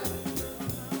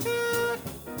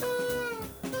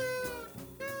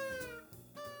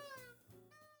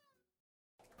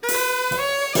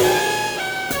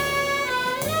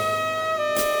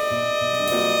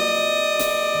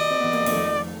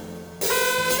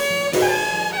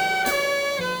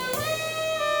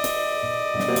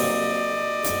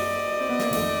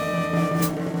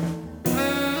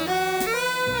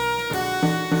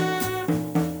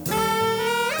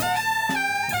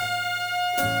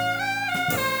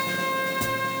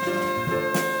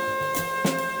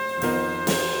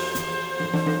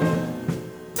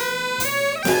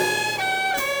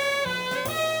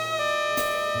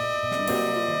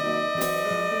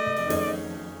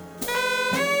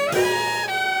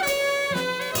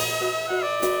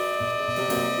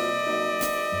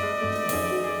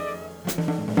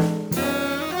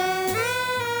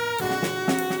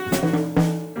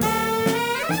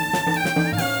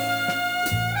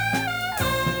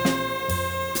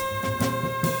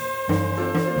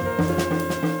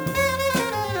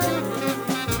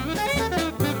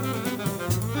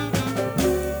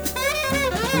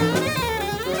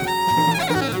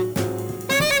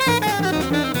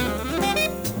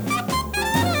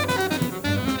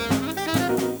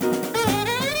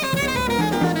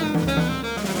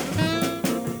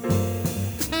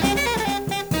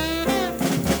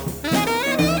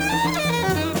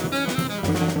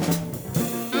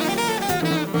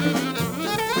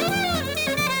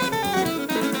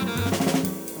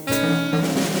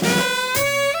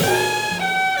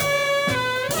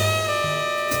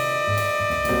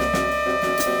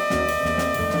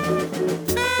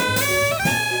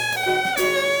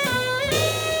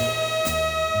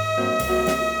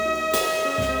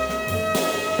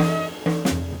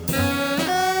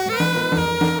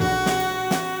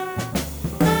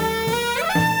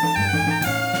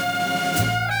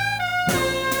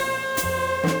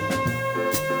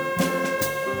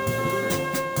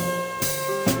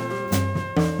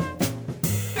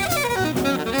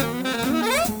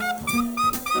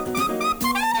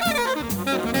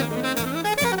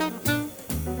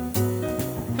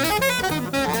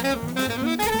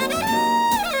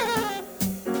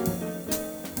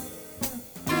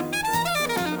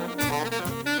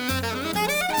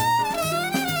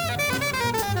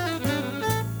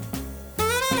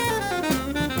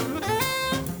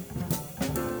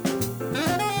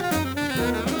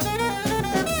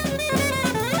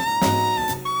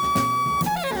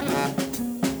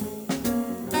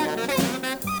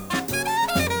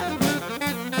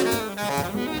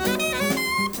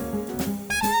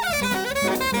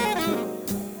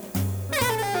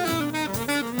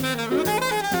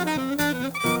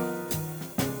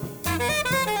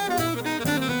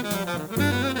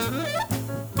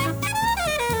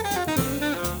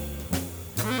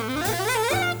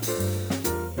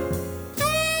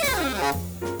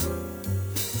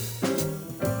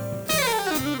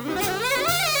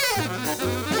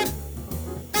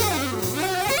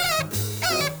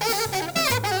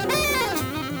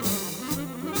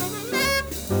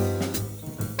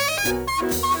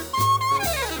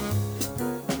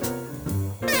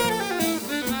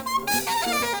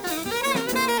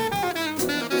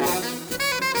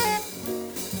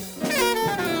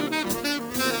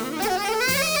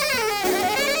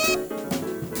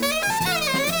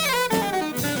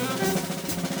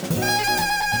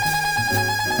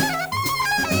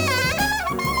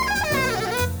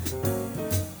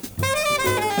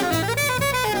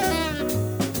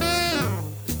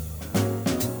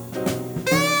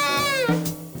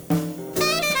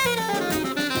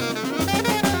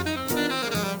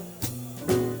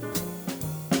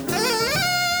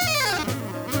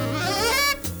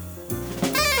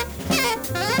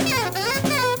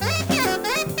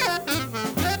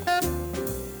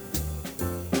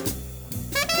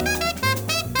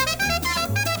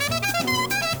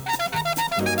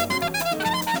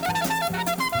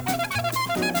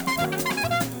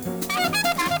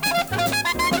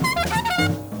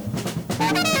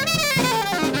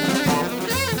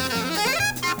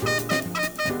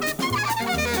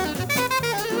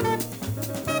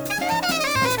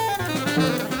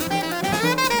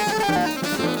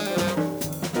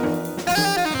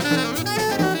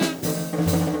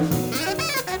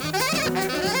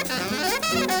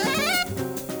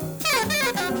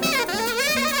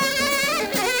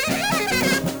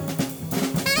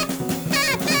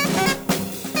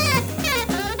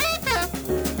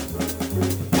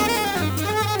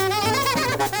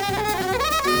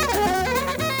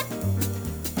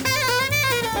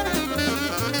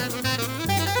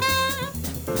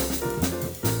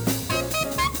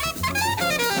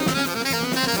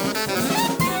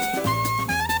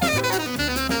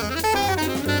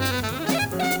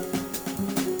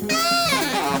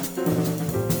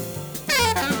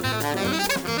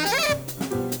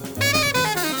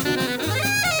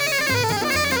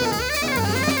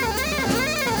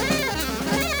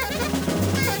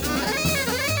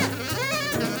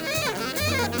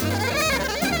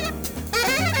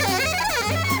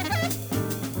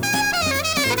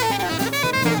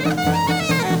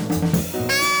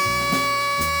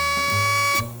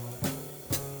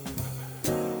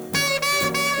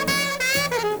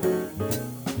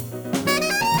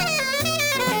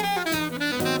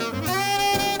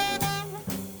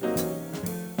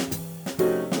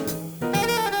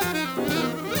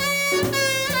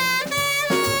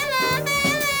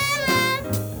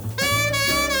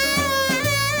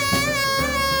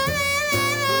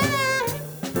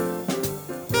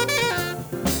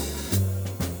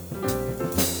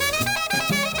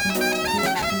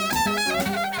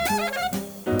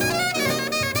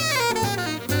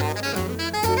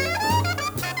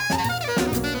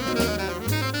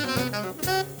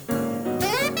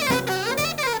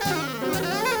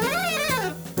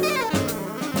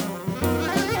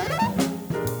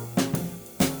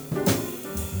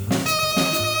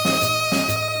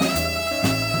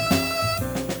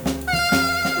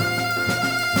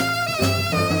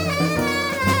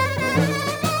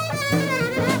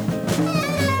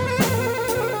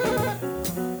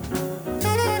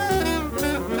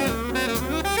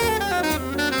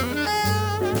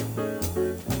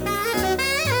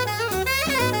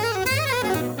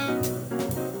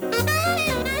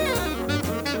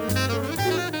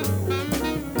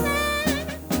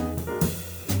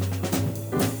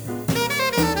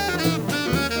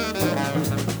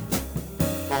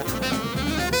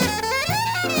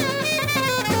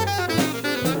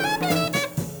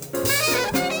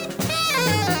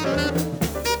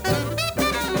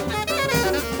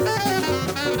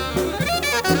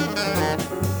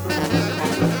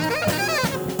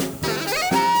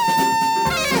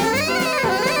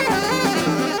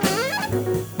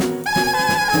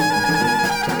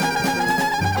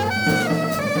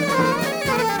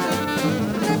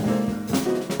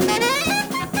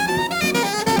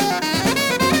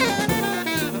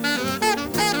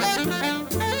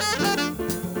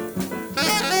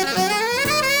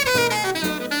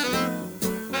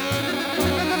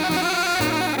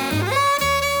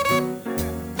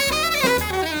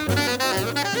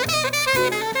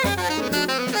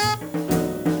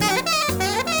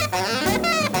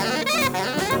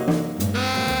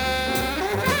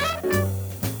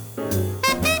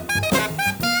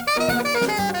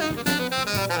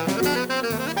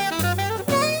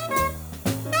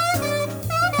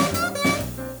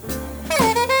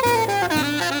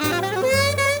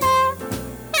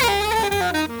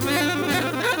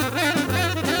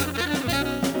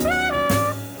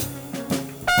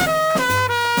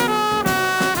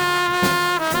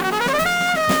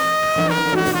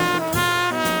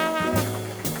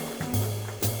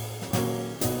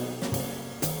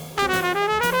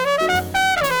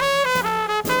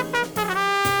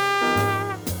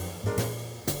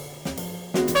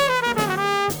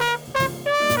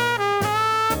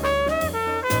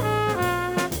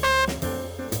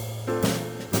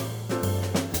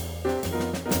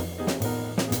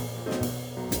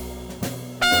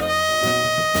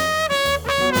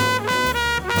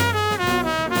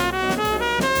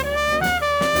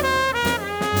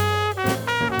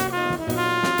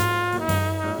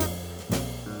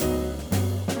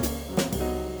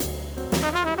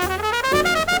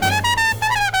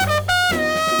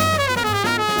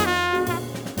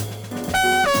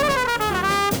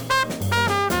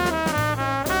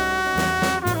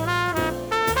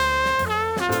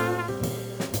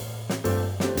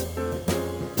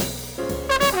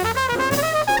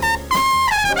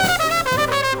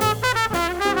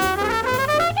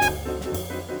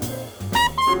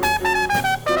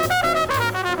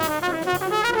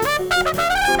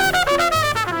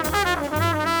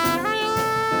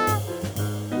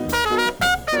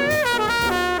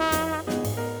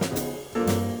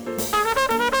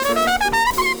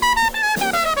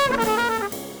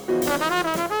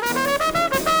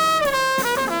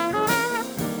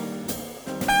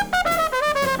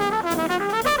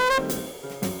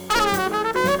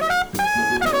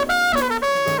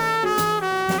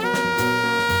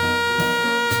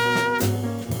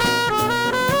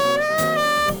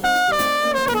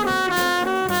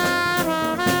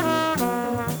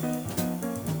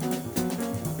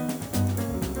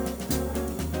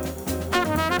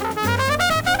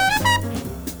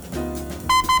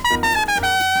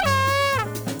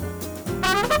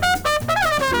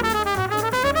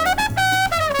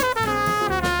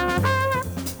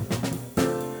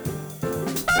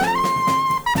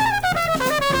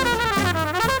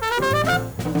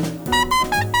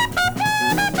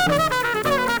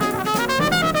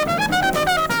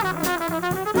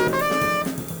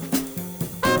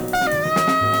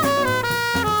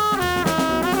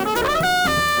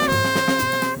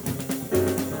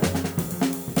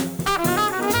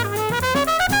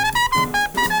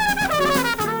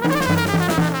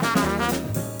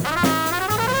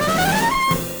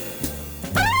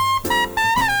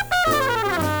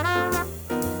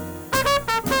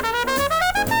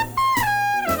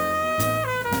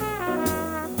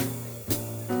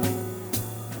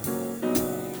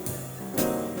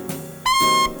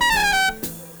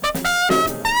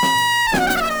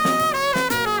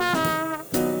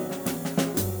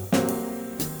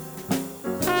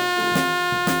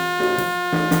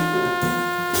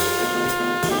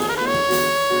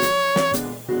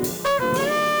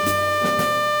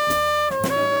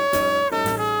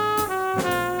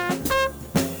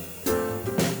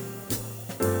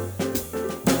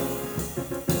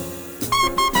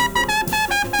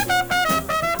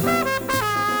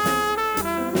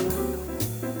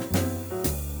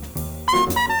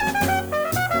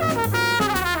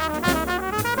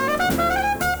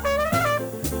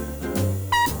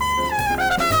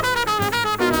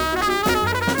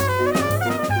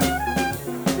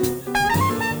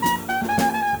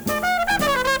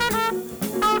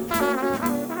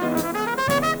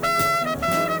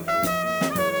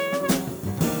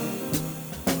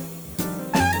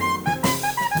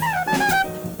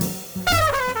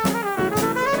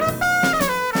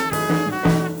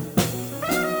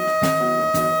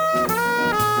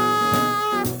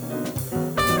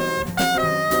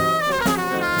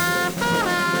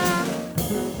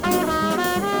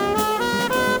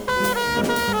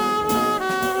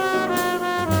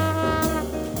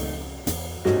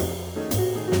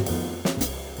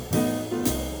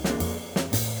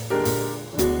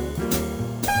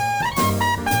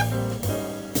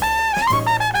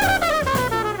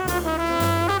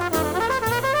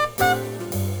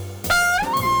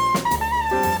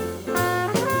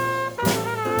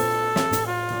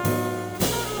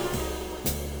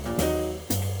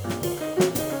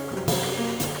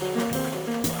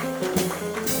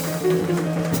 you.